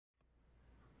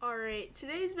Alright,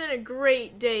 today's been a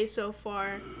great day so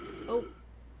far. Oh,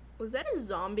 was that a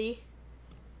zombie?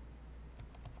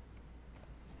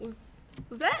 Was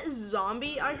that a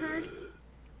zombie I heard?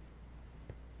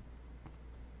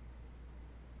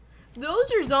 Those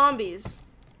are zombies.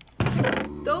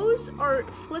 Those are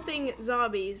flipping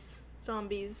zombies.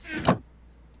 Oh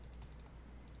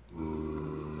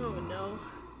no.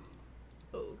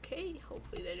 Okay,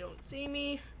 hopefully they don't see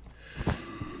me.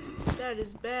 That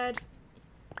is bad.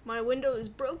 My window is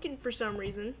broken for some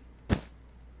reason.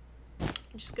 I'm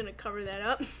just gonna cover that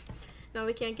up. Now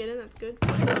they can't get in, that's good.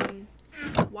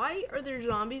 Why are there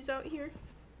zombies out here?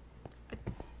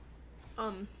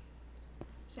 There's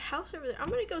a house over there. I'm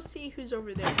gonna go see who's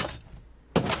over there.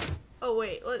 Oh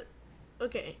wait,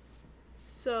 okay.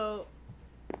 So,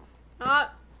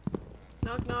 knock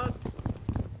knock.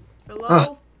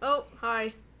 Hello? Oh,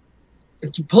 hi.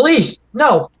 It's the police!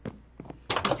 No!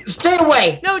 Stay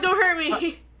away! No, don't hurt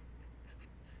me!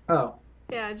 Oh.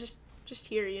 Yeah, just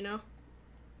here, you know?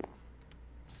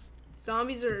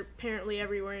 Zombies are apparently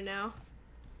everywhere now.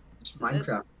 It's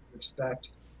Minecraft,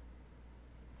 respect.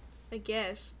 I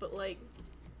guess, but like,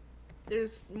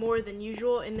 there's more than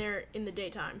usual in there in the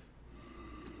daytime.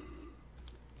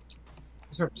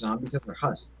 Those are zombies that were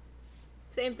husks.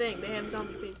 Same thing, they have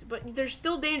zombie faces, but they're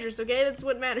still dangerous, okay? That's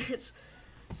what matters.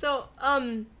 So,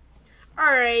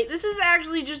 alright, this is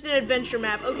actually just an adventure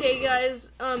map, okay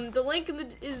guys? The link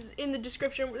is in the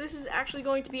description. This is actually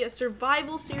going to be a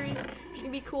survival series, which is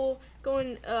gonna be cool.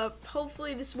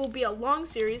 Hopefully this will be a long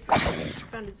series.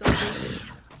 Found a zombie.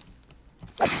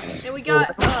 And we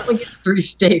got, get 3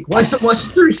 steak.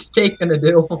 What's 3 steak gonna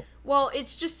do? Well,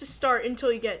 it's just to start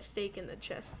until you get steak in the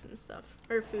chests and stuff.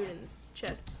 Or food in the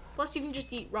chests. Plus, you can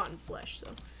just eat rotten flesh, so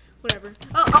whatever.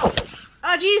 Oh,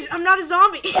 jeez, I'm not a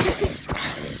zombie. This is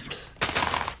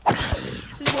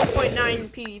 1.9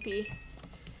 PvP.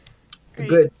 Right.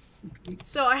 Good.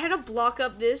 So I had to block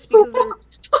up this because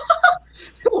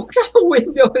what kind of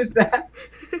window is that?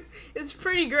 it's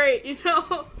pretty great, you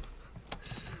know?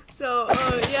 So,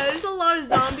 yeah, there's a lot of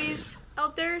zombies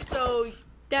out there, so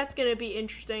that's gonna be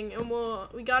interesting. And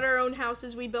we got our own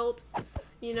houses we built,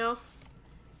 you know?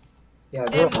 Yeah,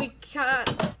 and we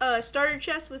got a starter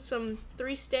chest with some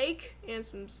 3 steak and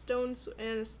some stones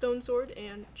and a stone sword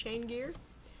and chain gear.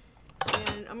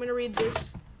 And I'm gonna read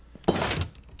this.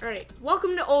 Alright,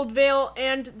 welcome to Old Vale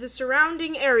and the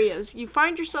surrounding areas. You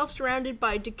find yourself surrounded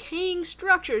by decaying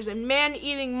structures and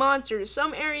man-eating monsters.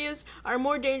 Some areas are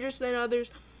more dangerous than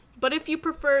others, but if you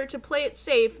prefer to play it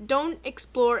safe, don't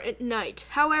explore at night.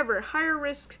 However, higher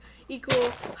risk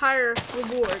equal higher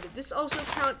reward. This also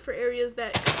counts for areas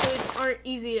that aren't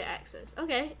easy to access.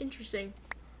 Okay, interesting.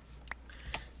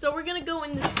 So we're gonna go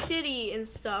in the city and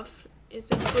stuff.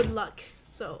 It's a good luck.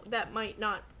 So that might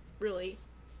not really.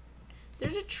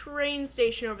 There's a train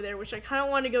station over there, which I kind of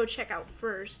want to go check out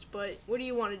first. But what do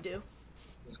you want to do?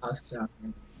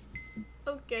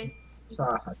 Okay.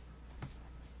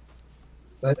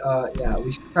 But yeah,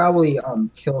 we should probably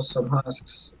kill some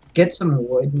husks, get some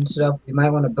wood and stuff. We might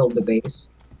want to build a base,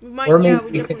 or maybe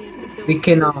we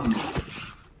can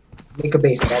make a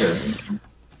base better.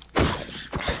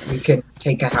 We can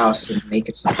take a house and make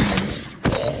it something else.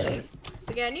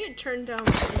 Okay, I need to turn down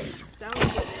the sound a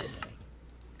bit.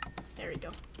 There we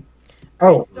go.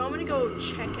 Alright, so I'm gonna go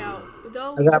check out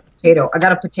those. I got a potato. I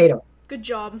got a potato. Good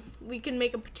job. We can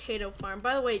make a potato farm.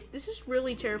 By the way, this is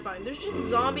really terrifying. There's just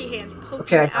zombie hands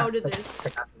poking out of this.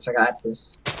 I got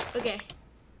this. Okay.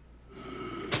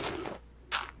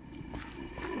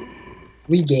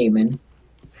 We gaming.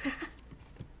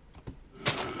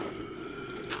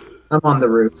 I'm on the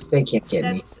roof. They can't get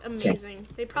me. That's amazing.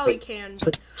 They probably can.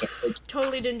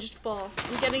 Totally didn't just fall.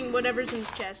 I'm getting whatever's in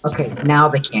this chest. Okay, now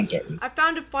they can't get me. I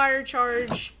found a fire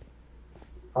charge.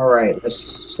 Alright, let's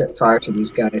set fire to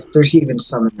these guys. There's even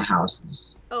some in the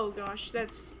houses. Oh gosh,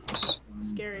 that's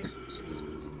scary.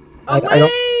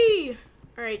 Away!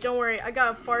 Alright, don't worry. I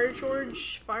got a fire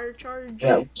charge.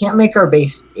 Yeah, we can't make our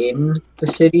base in the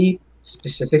city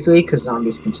specifically because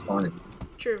zombies can spawn in.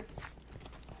 True.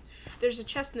 There's a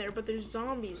chest in there, but there's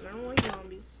zombies. I don't like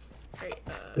zombies. Alright,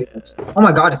 oh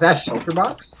my god, is that a shulker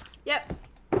box? Yep.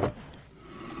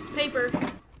 Paper.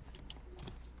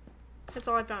 That's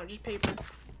all I found, just paper.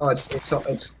 Oh,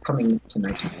 it's coming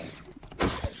tonight.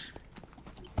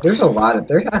 There's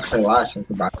actually a lot of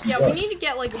shulker boxes. Yeah, we need to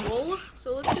get like wool.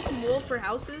 So let's get some wool for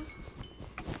houses.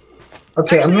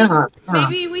 Okay, actually, I'm gonna.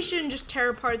 Maybe we shouldn't just tear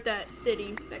apart that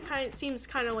city. That seems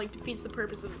kind of like defeats the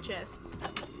purpose of the chests.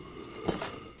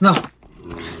 No.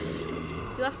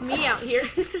 You left me out here.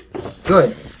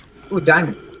 Good. Ooh,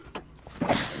 diamond.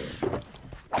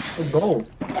 Ooh, gold.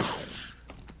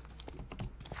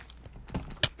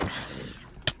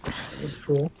 That's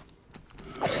cool.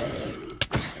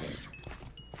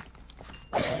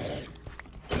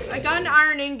 I got an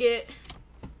iron ingot.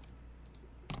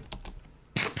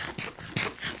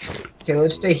 Okay,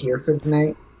 let's stay here for the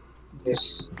night.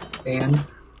 This fan.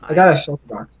 I got a shulker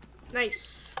box.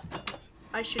 Nice.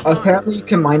 I should. Apparently, you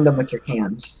can mine them with your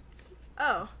hands.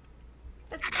 Oh,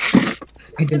 that's nice.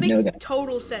 I didn't know that. That makes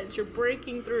total sense. You're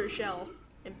breaking through a shell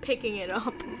and picking it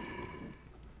up.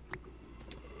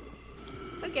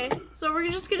 Okay, so we're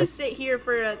just gonna sit here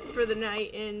for the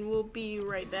night, and we'll be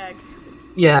right back.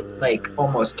 Yeah, like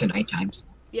almost to nighttime.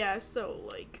 Yeah, so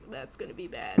like that's gonna be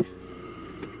bad.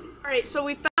 All right, so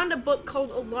we found a book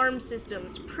called Alarm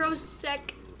Systems,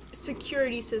 ProSec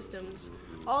Security Systems.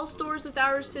 All stores with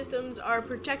our systems are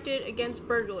protected against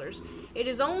burglars. It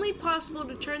is only possible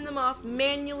to turn them off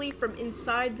manually from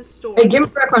inside the store. Hey, give me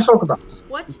back my shulker box.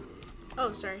 What?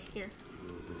 Oh, sorry. Here.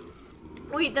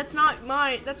 Wait, that's not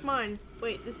mine. That's mine.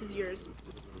 Wait, this is yours.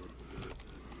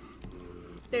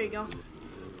 There you go.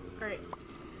 Alright.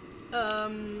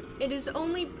 It is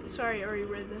only... Sorry, I already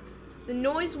read that. The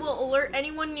noise will alert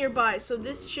anyone nearby, so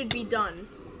this should be done.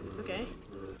 Okay.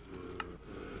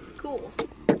 Cool.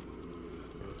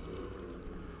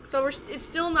 So it's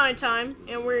still nighttime,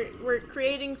 and we're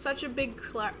creating such a big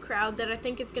crowd that I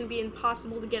think it's gonna be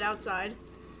impossible to get outside.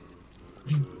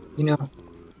 You know.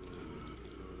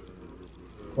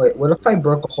 Wait, what if I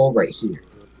broke a hole right here?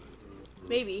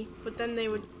 Maybe, but then they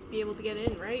would be able to get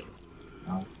in, right?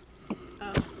 No.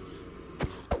 Oh.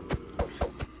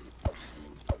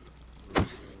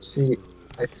 See,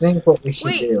 I think what we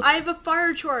should do... Wait, I have a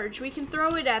fire charge. We can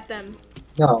throw it at them.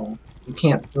 No, you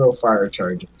can't throw fire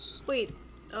charges. Wait.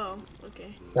 Oh,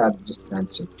 okay. That is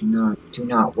expensive. Do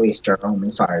not waste our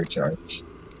only fire charge.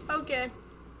 Okay.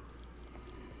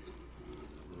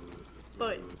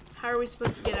 But how are we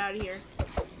supposed to get out of here?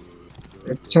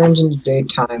 It turns into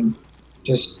daytime.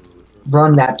 Just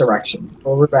run that direction.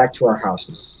 Over back to our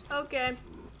houses. Okay.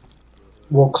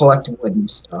 We'll collect wood and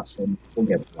stuff, and we'll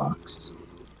get blocks.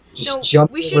 Just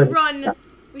jump. We should run.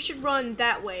 We should run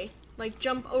that way. Like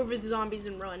jump over the zombies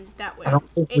and run that way. I don't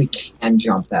think we can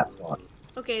jump that far.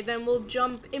 Okay, then we'll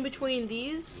jump in between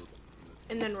these,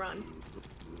 and then run.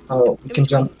 Oh, we can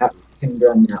jump that. We can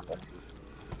run that way.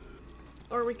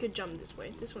 Or we could jump this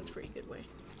way. This one's a pretty good way.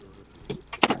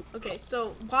 Okay,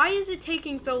 so why is it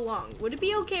taking so long? Would it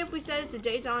be okay if we set it to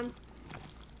daytime?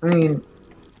 I mean,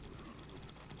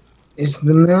 is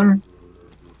the moon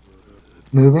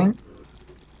moving?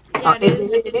 Yeah,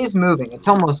 it is moving. It's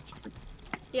almost.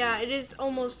 Yeah, it is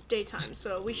almost daytime,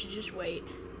 so we should just wait.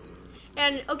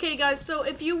 And, okay, guys, so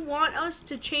if you want us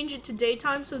to change it to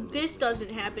daytime so this doesn't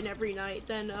happen every night,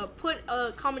 then put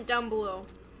a comment down below.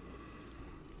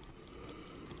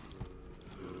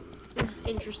 This is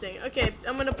interesting. Okay,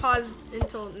 I'm gonna pause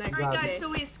until next day. Alright, guys, so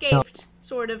we escaped,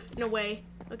 sort of, in a way.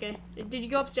 Okay, did you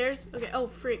go upstairs? Okay, oh,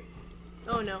 freak.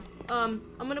 Oh, no. I'm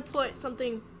gonna put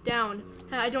something down.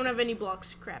 I don't have any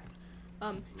blocks. Crap.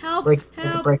 Help!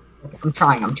 Help! Break. I'm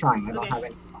trying. I don't have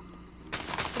any blocks.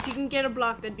 If you can get a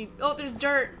block, that'd be... Oh, there's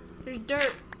dirt. There's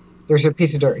dirt. There's a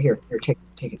piece of dirt. Here, take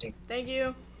it. Thank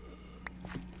you.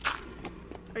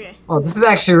 Okay. Oh, this is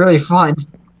actually really fun.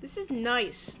 This is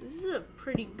nice. This is a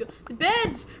pretty good... The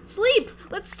beds! Sleep!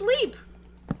 Let's sleep!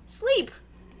 Sleep!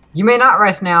 You may not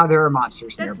rest now. There are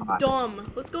monsters nearby. That's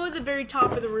dumb. Let's go to the very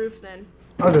top of the roof, then.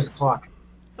 Oh, there's a clock.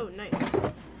 Oh, nice.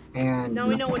 And... Now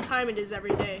we know what time it is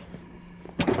every day.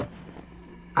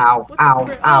 Ow,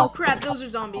 ow. Oh, crap. Those are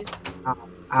zombies. Ow.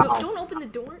 No, don't open the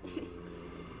door.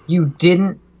 You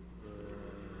didn't...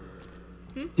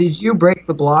 Did you break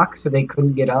the block so they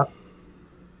couldn't get up?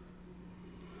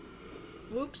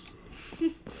 Whoops.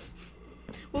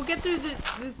 We'll get through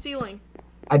the ceiling.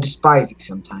 I despise you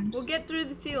sometimes. We'll get through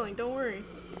the ceiling. Don't worry.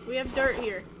 We have dirt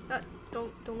here.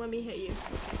 Don't let me hit you.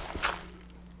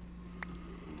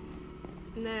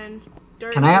 And then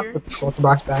dirt Can I have the shulker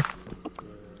box back?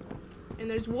 And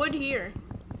there's wood here.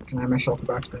 Can I have my shulker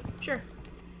box back? Sure.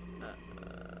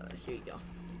 Here you go.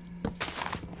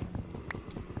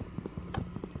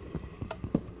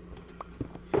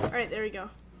 Alright, there we go.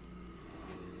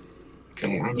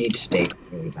 Okay, I need steak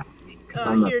really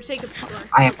badly. Here, take a pillar.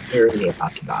 I am literally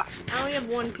about to die. I only have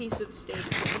one piece of steak.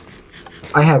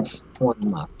 I have one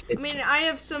left. I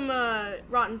have some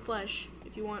rotten flesh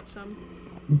if you want some.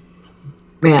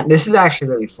 Man, this is actually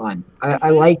really fun. I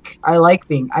like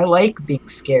being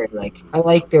scared. Like I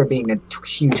like there being a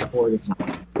huge horde of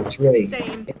zombies. It's really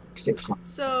Same. It makes it fun.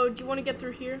 So, do you want to get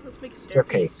through here? Let's make a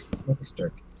staircase. Let's make a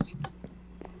staircase.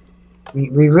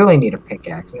 We really need a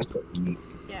pickaxe. That's what we need.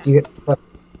 Yeah. Look,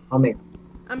 I'll make.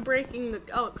 I'm breaking the.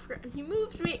 Oh crap! He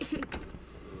moved me.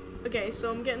 Okay,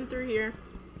 so I'm getting through here.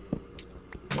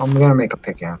 I'm gonna make a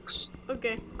pickaxe.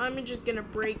 Okay, I'm just gonna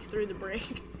break through the brick.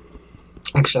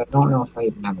 Actually, I don't know if I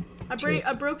even have it.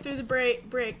 I broke through the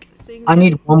brick, so you can I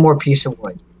need one more piece of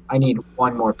wood. I need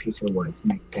one more piece of wood to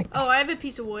make a pickaxe. Oh, I have a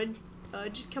piece of wood.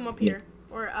 Just come up here,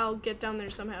 or I'll get down there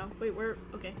somehow. Wait, where?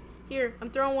 Okay. Here, I'm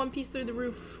throwing one piece through the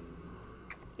roof.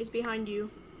 It's behind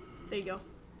you. There you go.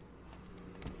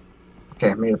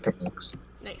 Okay, I made a pickaxe.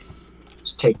 Nice.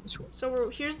 Let's take this wood. So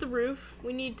here's the roof.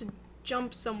 We need to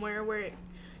jump somewhere where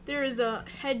there is a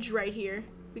hedge right here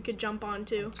we could jump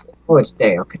onto. Oh, it's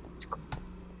day. Okay, that's cool. No,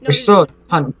 There's still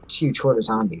a huge horde of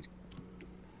zombies.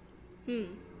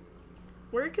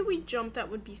 Where could we jump that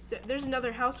would be sick? There's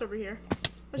another house over here.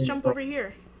 Let's jump over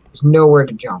here. There's nowhere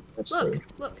to jump. Let's look, see.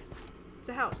 Look. It's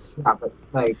a house. Yeah, but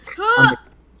like I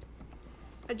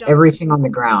everything on the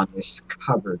ground is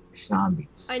covered with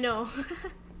zombies. I know.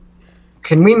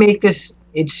 Can we make this?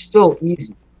 It's still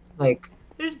easy. Like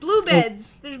there's blue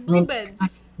beds. There's blue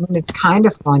beds. It's kind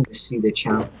of fun to see the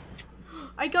challenge.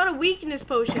 I got a weakness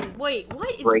potion. Wait,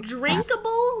 what? It's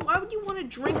drinkable? Why would you want a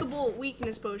drinkable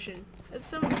weakness potion? That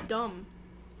sounds dumb.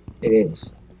 It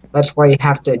is. That's why you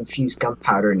have to infuse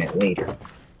gunpowder in it later.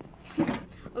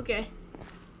 Okay.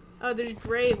 Oh, there's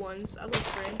gray ones. I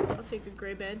like gray. I'll take a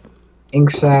gray bed. Ink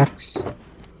sacks.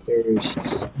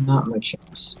 There's not much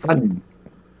else. Button.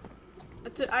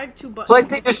 I have 2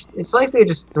 buttons. It's like they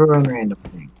just throw in random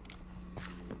things.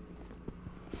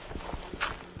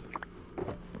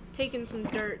 Taking some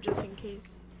dirt just in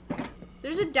case.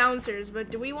 There's a downstairs,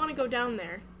 but do we want to go down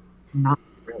there? Not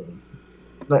really.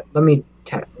 Let me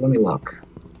look.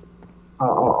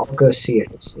 I'll go see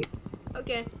if it's safe.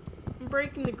 Okay. I'm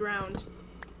breaking the ground.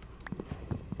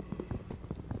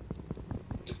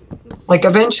 Like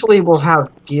eventually we'll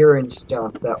have gear and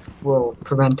stuff that will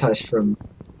prevent us from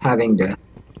having to.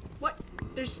 What?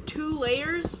 There's 2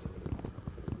 layers?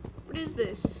 What is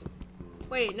this?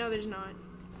 Wait, no, there's not.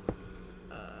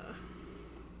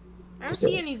 I don't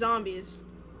see any zombies.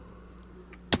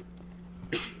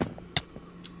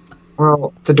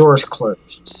 Well, the door's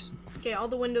closed. Okay, all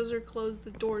the windows are closed.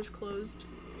 The door's closed.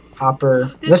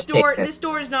 Hopper. This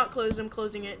door is not closed. I'm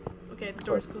closing it. Okay, the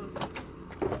door's closed.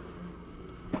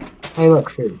 Hey,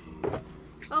 look, food.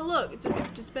 Oh, look, it's a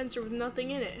dispenser with nothing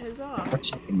in it. Huzzah!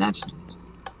 Chicken, that's nice.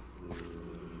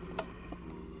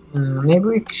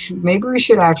 Maybe we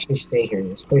should actually stay here.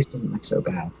 This place doesn't look so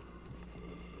bad.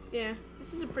 Yeah,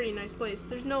 this is a pretty nice place.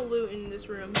 There's no loot in this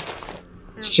room.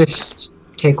 Let's just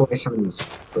take away some of these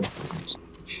trophies and stuff.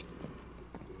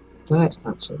 That's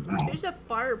not so bad. There's a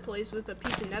fireplace with a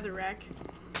piece of netherrack.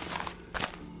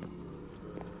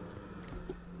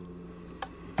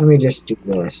 Let me just do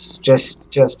this,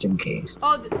 just in case.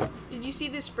 Oh, did you see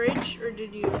this fridge, or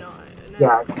did you not? No, yeah,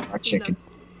 I got our chicken.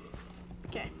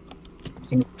 Okay.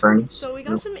 Furnace. So we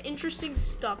got some interesting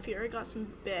stuff here. I got some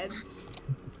beds.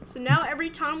 So now every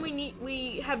time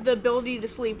we have the ability to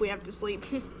sleep, we have to sleep.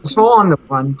 This whole on the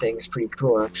run thing is pretty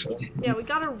cool, actually. Yeah, we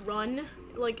gotta run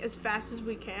like as fast as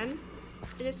we can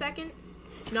in a second.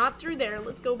 Not through there.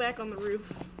 Let's go back on the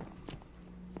roof.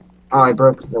 Oh, I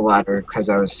broke the ladder because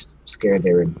I was scared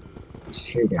they would.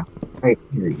 Here you go. Right,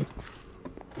 here you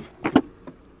go.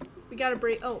 We gotta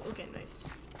break. Oh, okay, nice.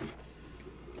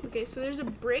 Okay, so there's a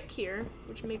brick here,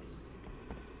 which makes.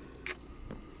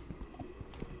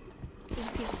 There's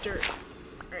a piece of dirt.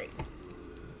 Alright.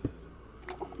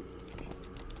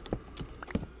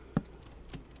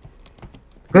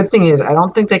 Good thing is, I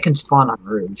don't think they can spawn on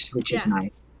roofs, which is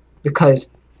nice.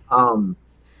 Because,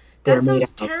 that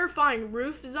sounds terrifying.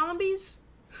 Roof zombies?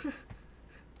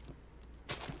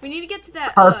 We need to get to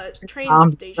that,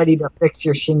 train station. Ready to fix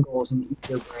your shingles and eat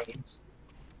your brains.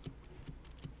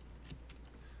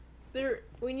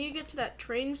 We need to get to that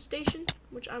train station,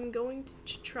 which I'm going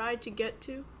to try to get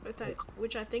to,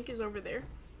 which I think is over there,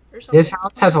 or something. This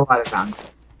house has a lot of zombies.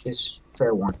 Just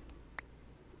fair warning.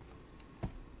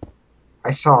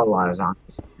 I saw a lot of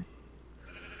zombies.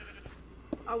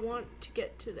 I want to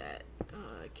get to that.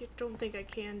 I don't think I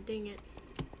can. Dang it.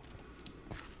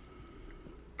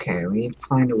 Okay, we need to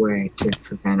find a way to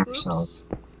prevent ourselves.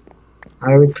 How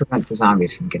do we prevent the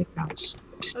zombies from getting out?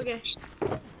 Okay.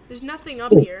 There's nothing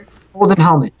up here. Golden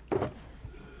helmet.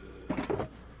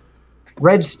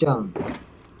 Redstone.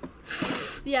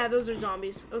 Yeah, those are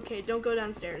zombies. Okay, don't go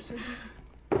downstairs.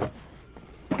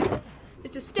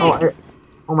 It's a stick.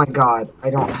 Oh my god, I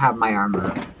don't have my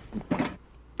armor.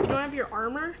 You don't have your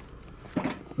armor?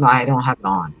 No, I don't have it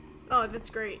on. Oh, that's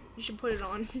great. You should put it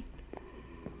on.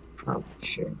 Oh,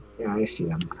 shit. Yeah, I see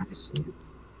them. I see them.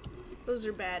 Those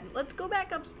are bad. Let's go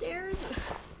back upstairs.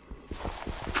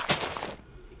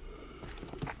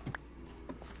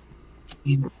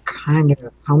 You know, kind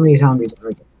of. How many zombies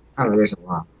are there? Oh, there's a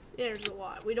lot. Yeah, there's a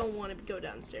lot. We don't want to go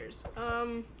downstairs.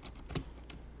 Oh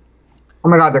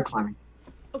my god, they're climbing.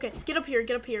 Okay, get up here,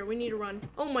 get up here. We need to run.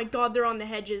 Oh my god, they're on the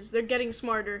hedges. They're getting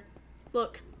smarter.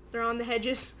 Look, they're on the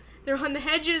hedges. They're on the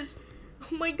hedges.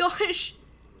 Oh my gosh.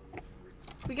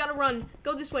 We gotta run.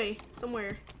 Go this way,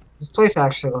 somewhere. This place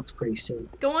actually looks pretty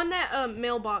safe. Go on that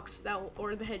mailbox,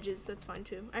 or the hedges. That's fine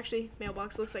too. Actually,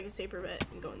 mailbox looks like a safer bet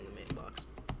than going in the mailbox.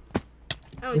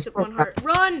 I only took 1 heart.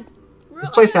 Run! This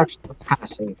place actually looks kind of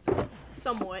safe.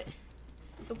 Somewhat.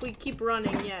 If we keep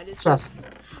running, yeah, it is. Chest.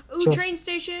 Ooh, Chest. train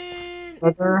station!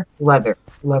 Leather.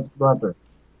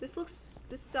 This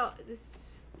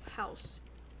house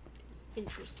is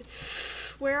interesting.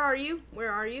 Where are you?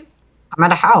 Where are you? I'm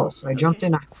at a house. I jumped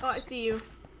in a house. Oh, I see you.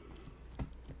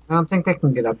 I don't think they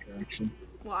can get up here, actually.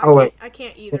 Well, I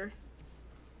can't either.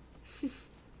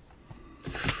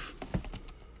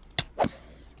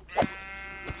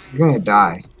 You're gonna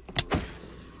die.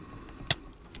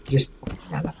 Just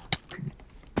yeah, that. Okay.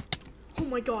 Oh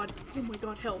my god,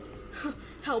 help.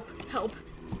 help.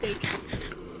 Steak.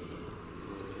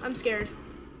 I'm scared.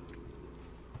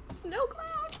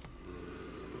 Snowcloud!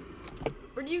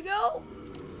 Where do you go?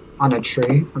 On a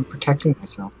tree. I'm protecting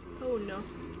myself. Oh no.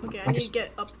 Okay, I need to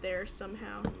get up there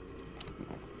somehow.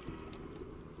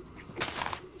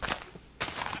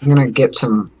 I'm gonna get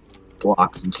some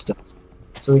blocks and stuff.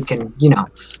 So we can, you know,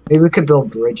 maybe we could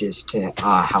build bridges to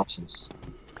houses.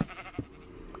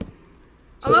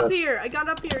 So I'm up here! I got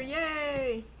up here!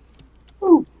 Yay!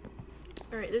 Woo.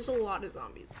 Alright, there's a lot of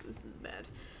zombies. This is bad.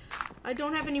 I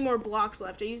don't have any more blocks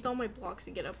left. I used all my blocks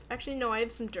to get up. Actually, no, I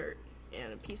have some dirt.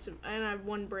 And and I have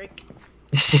 1 brick.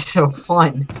 This is so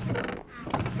fun.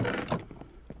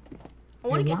 I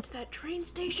want to get to that train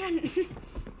station.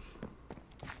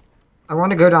 I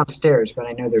want to go downstairs, but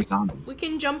I know there's zombies. We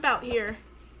can jump out here.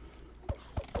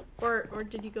 Or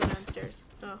did you go downstairs?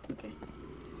 Oh, okay.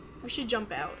 We should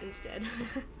jump out instead.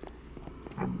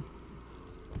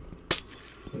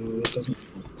 It doesn't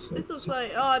This looks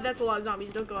like, oh, that's a lot of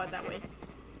zombies. Don't go out that way.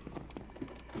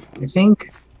 I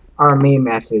think our main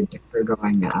method for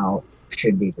going out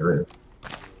should be the roof.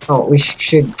 Oh, we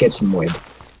should get some wood.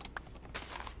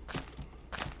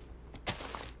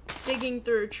 Digging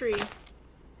through a tree.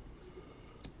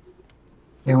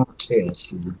 They won't see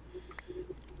us, you know.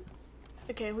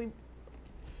 Okay,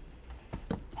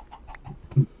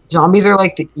 Zombies are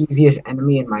like the easiest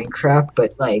enemy in Minecraft,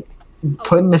 but like,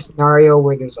 put in a scenario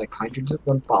where there's like hundreds of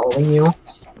them following you,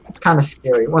 it's kind of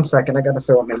scary. 1 second, I gotta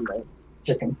throw them in my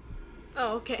chicken.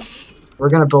 Oh, okay. We're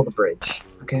gonna build a bridge,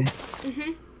 okay?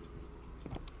 Mhm.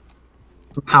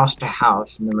 From house to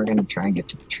house, and then we're gonna try and get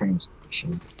to the train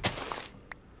station.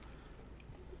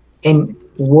 And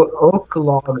oak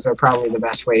logs are probably the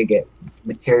best way to get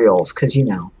materials, because, you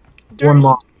know,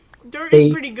 Dirt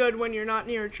is pretty good when you're not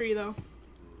near a tree, though.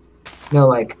 No,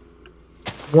 like,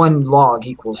 1 log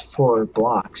equals 4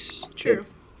 blocks. True.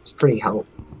 It's pretty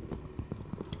helpful.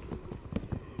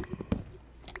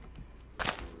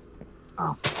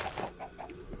 Oh.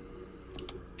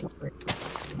 Don't break.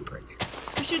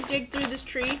 We should dig through this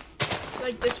tree,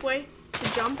 like this way,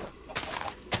 to jump.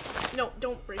 No,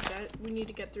 don't break that. We need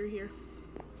to get through here.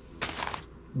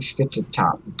 We should get to the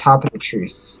top. The top of the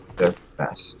trees, the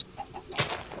best.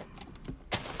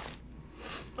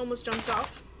 Almost jumped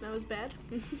off. That was bad.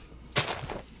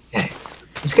 Okay.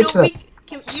 Let's get to the...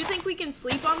 Do you think we can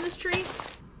sleep on this tree?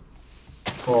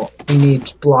 Well, we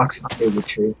need blocks under the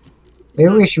tree.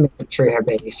 Maybe we should make the tree have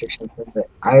base or something, but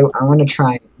I want to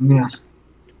try... I'm gonna...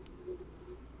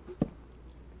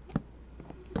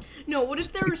 No, what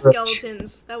if there were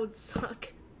skeletons? That would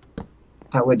suck.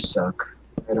 That would suck.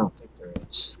 I don't think there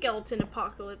is. Skeleton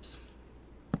apocalypse.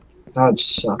 That would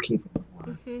suck even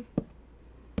more. Mhm.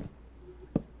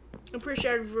 I'm pretty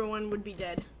sure everyone would be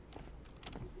dead.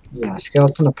 Yeah,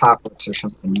 skeleton apocalypse or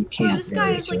something. You can't. Oh, this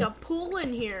guy has like a pool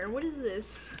in here. What is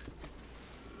this?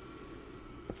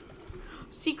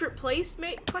 Secret place?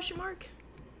 Question mark?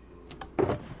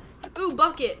 Ooh,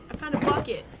 bucket. I found a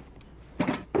bucket.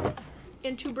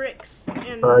 And 2 bricks.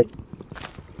 And I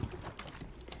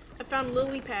found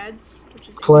lily pads, which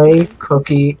is clay,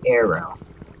 cookie, arrow.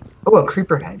 Oh, a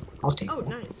creeper head. I'll take it. Oh,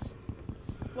 nice.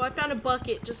 Well, I found a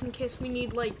bucket just in case we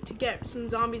need, like, to get some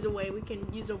zombies away. We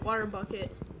can use a water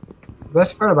bucket. The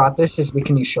best part about this is we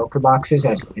can use shulker boxes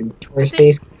as inventory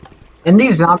space. In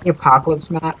these zombie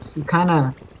apocalypse maps, you kind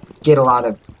of get a lot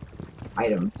of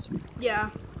items.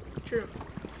 Yeah, true.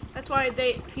 That's why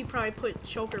he probably put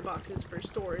shulker boxes for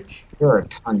storage. There are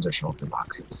tons of shulker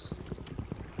boxes.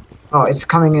 Oh, it's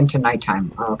coming into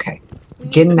nighttime. Oh, okay.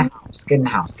 Get in the house. Get in the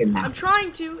house. Get in the house. I'm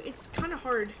trying to. It's kind of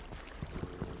hard.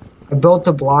 I built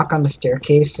a block on the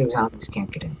staircase so zombies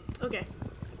can't get in.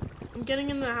 getting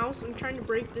in the house. I'm trying to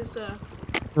break this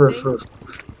Roof.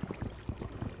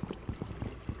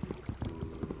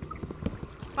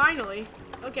 Finally.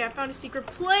 Okay, I found a secret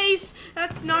place.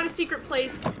 That's not a secret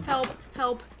place. Help,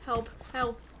 help, help,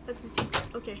 help. That's a secret.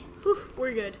 Okay, whew,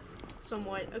 we're good.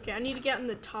 Somewhat. Okay, I need to get in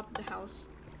the top of the house.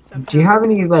 Somehow. Do you have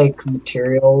any, like,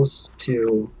 materials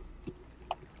to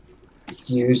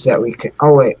use that we could...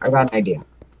 Oh, wait, I got an idea.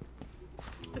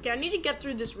 Okay, I need to get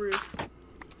through this roof.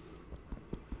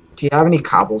 Do you have any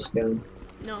cobblestone?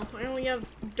 No, I only have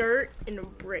dirt and a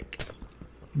brick.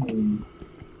 Hmm.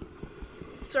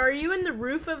 So are you in the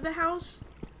roof of the house?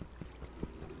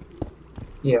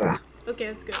 Yeah. Okay,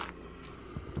 that's good.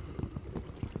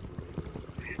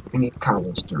 I need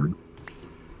cobblestone.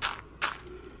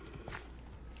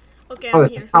 Okay, Oh, I'm is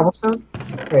here. this cobblestone?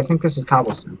 Wait, I think this is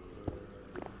cobblestone.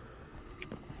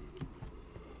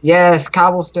 Yes,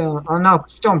 cobblestone. Oh no,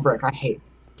 stone brick. I hate.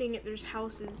 Dang it, there's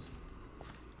houses.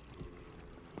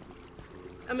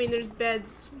 I mean, there's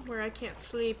beds where I can't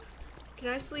sleep. Can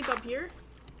I sleep up here?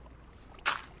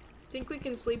 Think we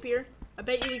can sleep here? I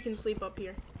bet you we can sleep up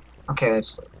here. Okay, let's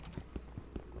sleep.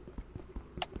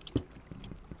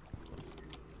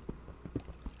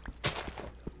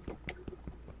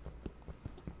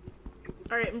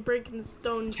 Alright, I'm breaking the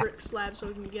stone brick slab so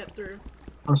we can get through.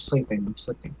 I'm sleeping.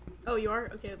 Oh, you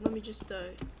are? Okay, let me just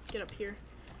get up here.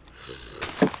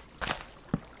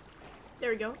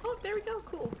 There we go. Oh, there we go.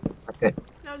 Cool. Good.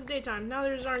 Now it's daytime. Now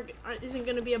isn't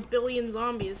going to be a billion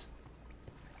zombies.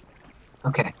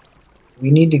 Okay.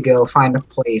 We need to go find a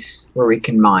place where we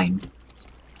can mine.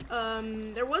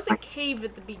 There was a cave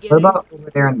at the beginning. What about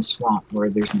over there in the swamp where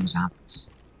there's no zombies?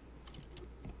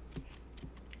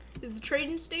 Is the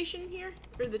trading station here?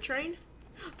 Or the train?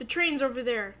 The train's over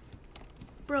there.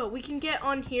 Bro, we can get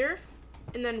on here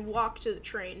and then walk to the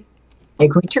train. Hey,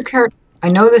 can we turn care? I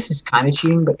know this is kind of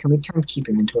cheating, but can we turn keep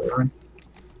inventory on?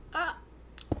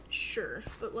 Sure,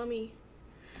 but let me...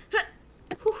 I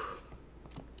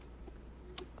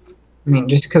mean,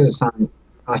 just because it's on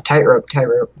tightrope.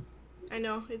 I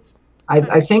know, it's...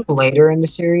 I think later in the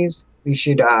series, we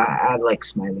should add, like,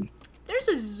 Smiley. There's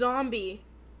a zombie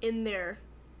in there.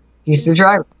 He's the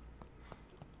driver.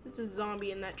 There's a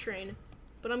zombie in that train.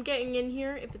 But I'm getting in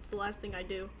here if it's the last thing I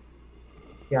do.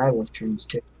 Yeah, I love trains,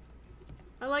 too.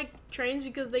 I like trains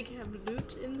because they can have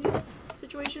loot in these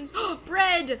situations. Oh,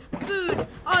 bread! Food!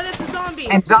 Oh, that's a zombie!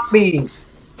 And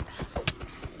zombies!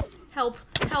 Help,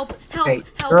 help, help, Hey,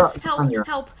 help, help,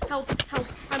 help.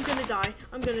 I'm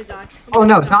gonna die. Oh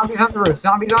no, zombies on the roof.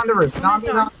 Zombies on the roof. I'm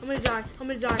gonna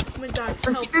die.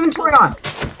 Turn Help. keep inventory on.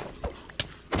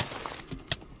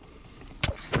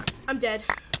 I'm dead.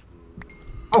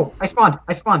 Oh, I spawned.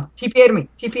 TPA to me.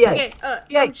 TPA. Okay,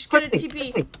 TPA, I'm just gonna quickly.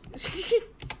 TP.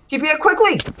 TPA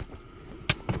quickly.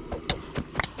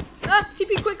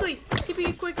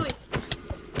 TP quickly.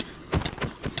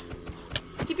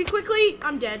 TP quickly.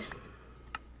 I'm dead.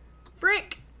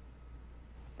 Frick.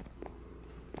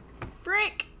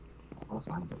 I'll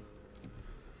find them.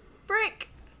 Frick.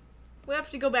 We have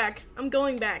to go back. I'm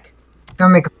going back.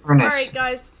 Gonna make a furnace. Alright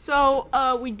guys, so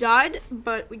we died,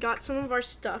 but we got some of our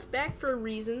stuff back for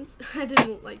reasons. I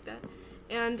didn't like that.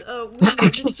 And we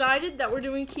decided that we're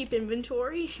doing keep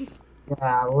inventory.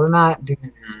 Yeah, we're not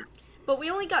doing that. But we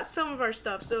only got some of our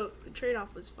stuff, so the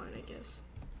trade-off was fine, I guess.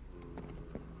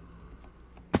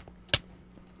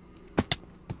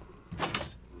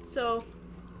 So,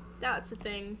 that's a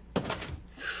thing.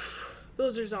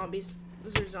 Those are zombies.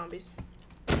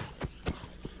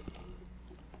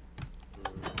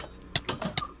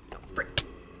 Frick.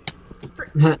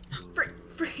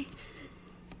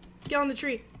 Get on the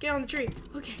tree.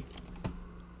 Okay.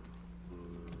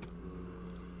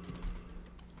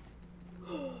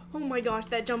 Oh my gosh,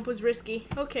 that jump was risky.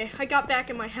 Okay, I got back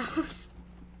in my house.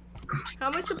 How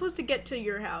am I supposed to get to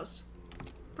your house?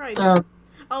 Probably.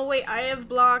 Oh wait, I have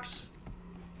blocks.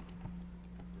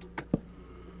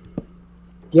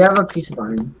 Do you have a piece of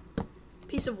iron?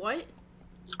 Piece of what?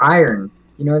 Iron.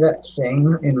 You know that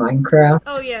thing in Minecraft?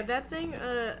 Oh yeah, that thing.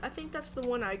 I think that's the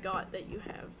one I got that you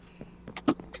have.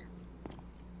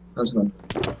 That's one.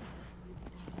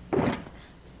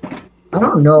 I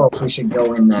don't know if we should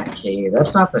go in that cave.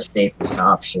 That's not the safest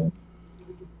option.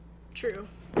 True.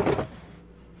 Do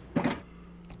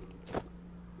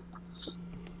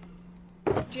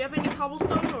you have any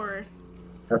cobblestone or?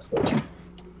 F14.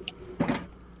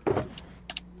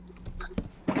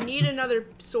 I need another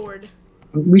sword.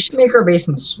 We should make our base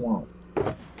in the swamp.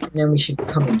 And then we should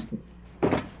come in here.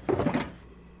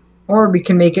 Or we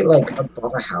can make it like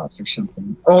above a house or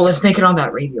something. Oh, let's make it on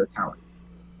that radio tower.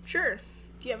 Sure.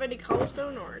 Do you have any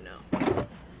cobblestone or no?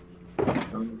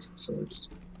 I need some swords.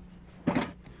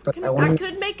 But I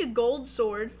could make a gold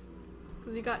sword.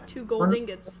 Because you got 2 gold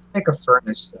ingots. Make a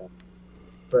furnace, though.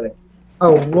 But...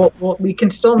 Oh, well, we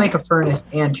can still make a furnace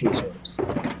and 2 swords.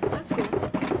 That's cool.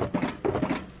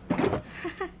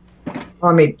 Oh,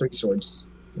 I made 3 swords.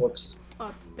 Whoops.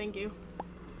 Oh, thank you.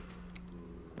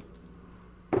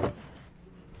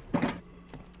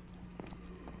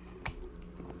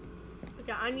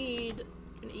 Okay, I need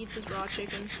to eat this raw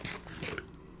chicken.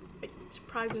 I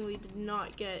surprisingly did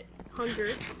not get hunger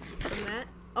from that.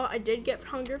 Oh, I did get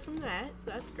hunger from that, so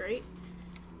that's great.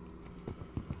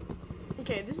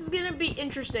 Okay, this is gonna be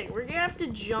interesting. We're gonna have to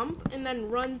jump and then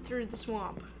run through the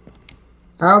swamp.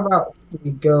 How about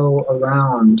we go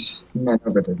around and then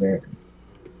over to there?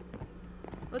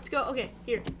 Let's go. Okay,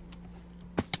 here.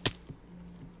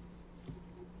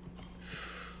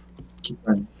 Keep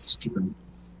running. Just keep running.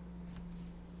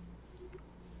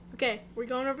 Okay, we're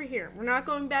going over here. We're not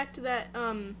going back to that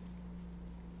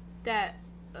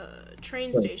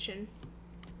train station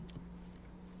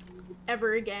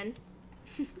ever again.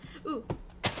 Ooh,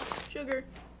 sugar.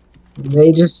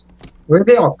 Where did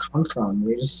they all come from?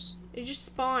 They just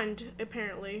spawned,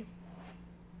 apparently.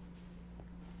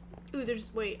 Ooh,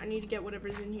 wait, I need to get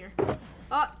whatever's in here.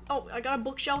 Oh, I got a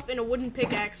bookshelf and a wooden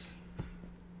pickaxe.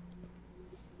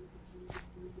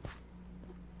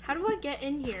 How do I get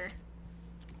in here?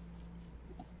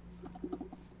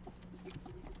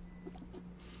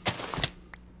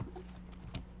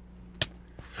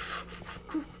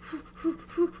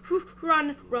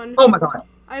 Run. Oh my god.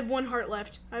 I have 1 heart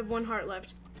left.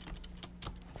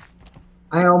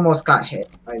 I almost got hit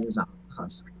by the zombie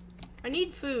husk. I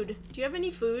need food. Do you have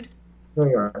any food? There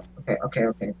you are. Okay.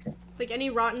 Like any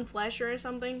rotten flesh or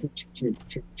something? Tree.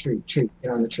 Get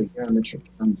on the tree.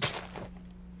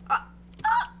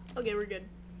 Okay, we're good.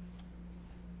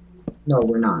 No,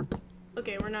 we're not.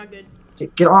 Okay, we're not good.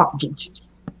 Get off.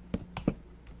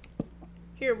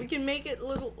 Here, we can make it a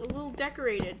little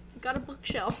decorated. Got a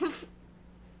bookshelf.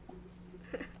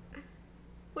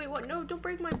 Wait, what? No, don't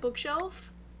break my bookshelf.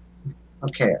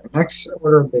 Okay, next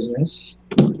order of business.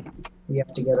 We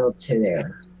have to get up to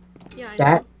there. Yeah, I know.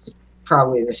 That's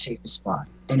probably the safest spot.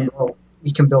 And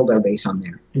we can build our base on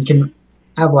there. We can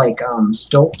have like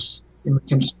stilts, and we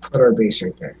can just put our base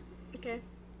right there. Okay.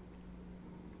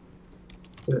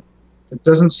 There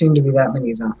doesn't seem to be that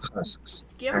many zombie husks.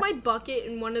 Do you have my bucket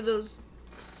in one of those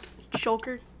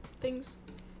shulker things?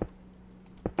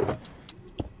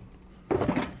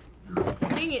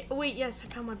 Dang it. Oh, wait, yes, I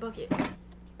found my bucket. Do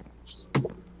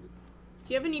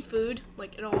you have any food,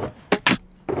 like, at all?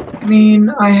 I mean,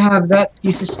 I have that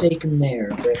piece of steak in there,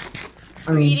 but,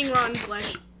 I mean... Eating rotten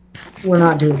flesh. We're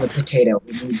not doing the potato.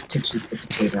 We need to keep the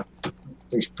potato.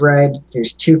 There's bread,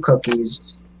 there's 2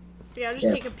 cookies. Yeah, I'll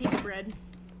just take a piece of bread.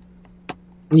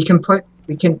 Okay.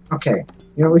 You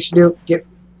know what we should do?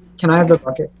 Can I have the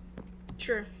bucket?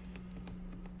 Sure.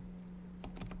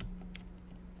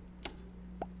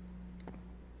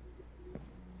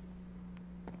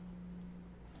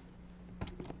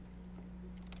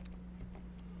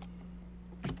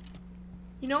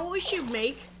 You know what we should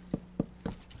make?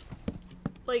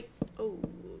 Like, oh,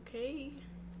 okay.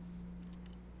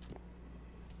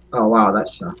 Oh, wow, that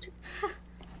sucked.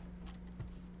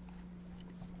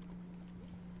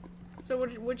 So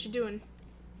what you doing?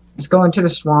 Let's go into the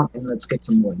swamp and let's get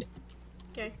some wood.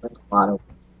 Okay. That's a lot of...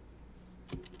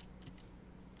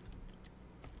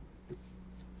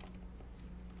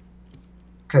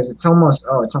 Because it's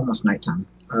almost nighttime.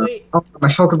 Wait. Oh, my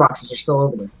shulker boxes are still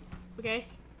over there. Okay.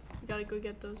 Gotta go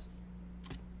get those.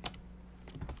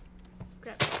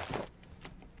 Crap.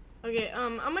 Okay,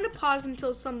 I'm gonna pause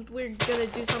until we're gonna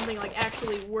do something like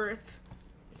actually worth,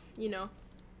 you know,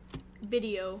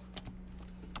 video.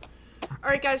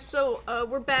 Alright guys, so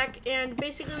we're back and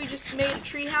basically we just made a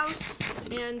tree house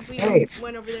and we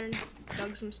went over there and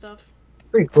dug some stuff.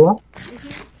 Pretty cool.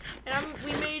 And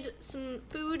we made some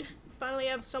food. Finally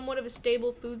have somewhat of a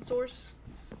stable food source.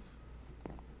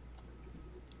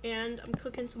 And I'm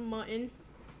cooking some mutton.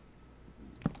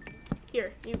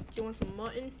 Here, you want some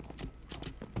mutton?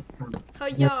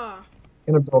 Hiya! I'm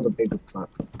gonna build a bigger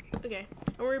platform. Okay,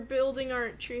 and we're building our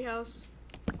treehouse.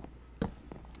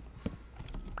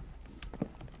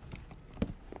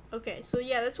 Okay, so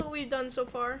yeah, that's what we've done so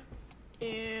far.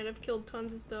 And I've killed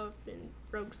tons of stuff and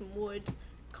broke some wood,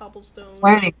 cobblestone.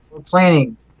 We're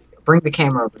planning. Bring the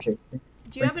camera over here.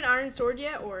 Do you have an iron sword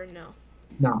yet, or no?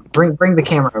 No, bring the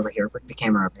camera over here.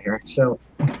 So,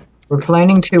 we're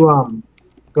planning to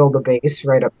build a base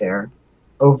right up there,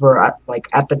 over at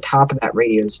the top of that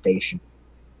radio station.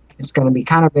 It's gonna be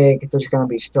kind of big. There's gonna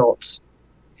be stilts,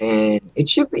 and it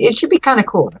should be kind of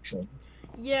cool actually.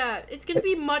 Yeah, it's gonna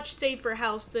be much safer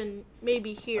house than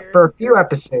maybe here. For a few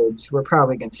episodes, we're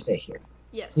probably gonna stay here.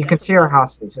 Yes. You can see our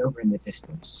houses over in the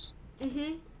distance.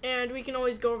 And we can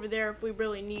always go over there if we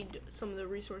really need some of the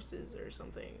resources or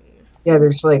something. Yeah,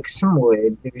 there's like some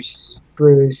wood, there's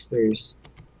spruce, there's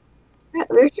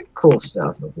some cool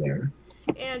stuff over there.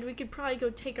 And we could probably go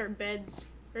take our beds,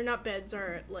 or not beds,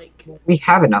 our like. We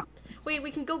have enough. Wait, we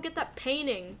can go get that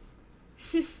painting.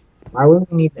 Why would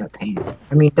we need that painting?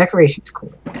 I mean, decoration's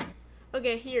cool.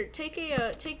 Okay, here, take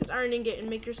this iron ingot and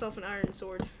make yourself an iron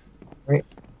sword. Right.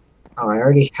 Oh, I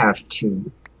already have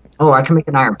 2. Oh, I can make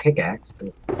an iron pickaxe,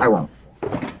 but I won't.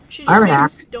 Iron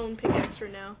axe. Stone pickaxe for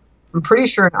now. I'm pretty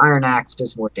sure an iron axe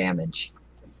does more damage.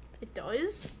 It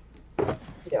does?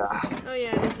 Yeah. Oh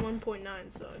yeah, it is 1.9,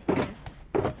 so yeah.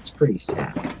 It's pretty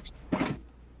sad.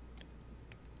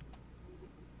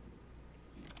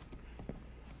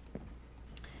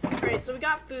 Alright, so we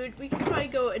got food. We can probably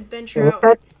go adventure out.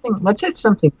 Let's add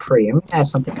something pretty. I'm gonna add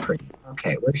something pretty.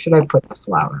 Okay, where should I put the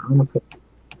flower? I'm gonna put.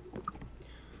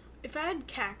 If I had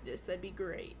cactus, that'd be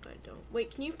great, but I don't.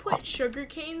 Wait, can you put sugar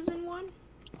canes in one?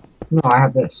 No, I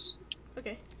have this.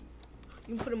 Okay.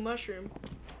 You can put a mushroom.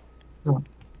 No.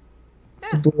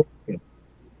 Yeah. Orchid.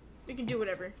 You can do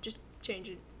whatever. Just change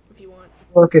it if you want.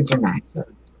 Orchids are nice.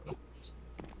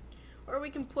 Or we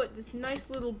can put this nice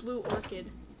little blue orchid.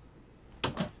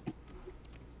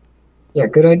 Yeah,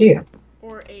 good idea.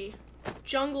 Or a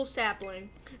jungle sapling.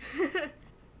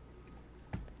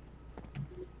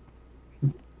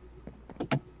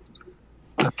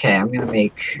 Okay, I'm gonna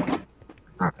make.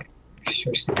 Alright.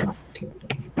 There's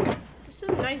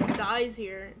some nice dyes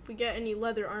here. If we get any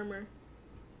leather armor.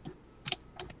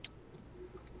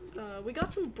 We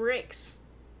got some bricks.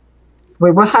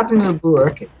 Wait, what happened to the blue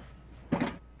orchid?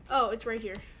 Oh, it's right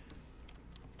here.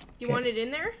 Do you want it in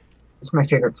there? It's my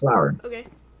favorite flower. Okay.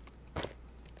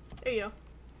 There you go.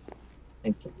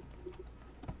 Thank you.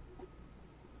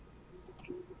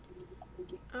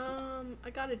 I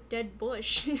got a dead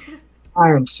bush.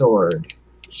 Iron sword.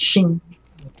 Shing.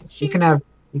 Shing. You can have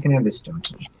this stone.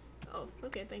 Oh,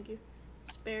 okay, thank you.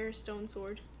 Spare stone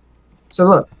sword. So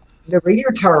look, the radio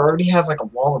tower already has like a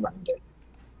wall around it.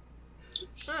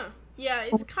 Huh. Yeah,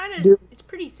 it's it's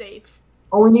pretty safe.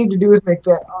 All we need to do is make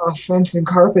that fence and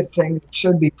carpet thing. It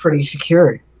should be pretty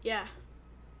secure. Yeah.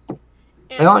 And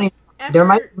I don't need. There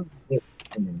might be.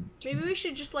 Maybe we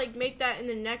should just like make that in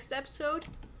the next episode,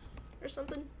 or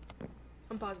something.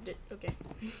 I'm paused it. Okay.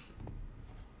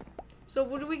 So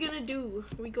what are we gonna do?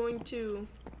 Are we going to?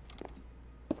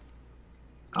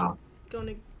 Oh.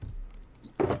 You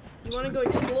want to go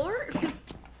explore?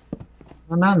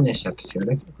 Well, not in this episode.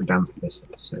 I think we're done for this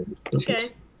episode. Okay.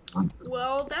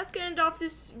 Well, that's gonna end off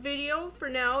this video for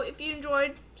now. If you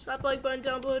enjoyed, slap the like button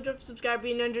down below, don't subscribe,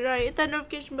 being under right, hit that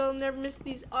notification bell, never miss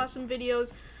these awesome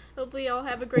videos. Hopefully, y'all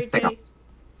have a great day.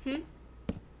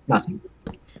 Nothing.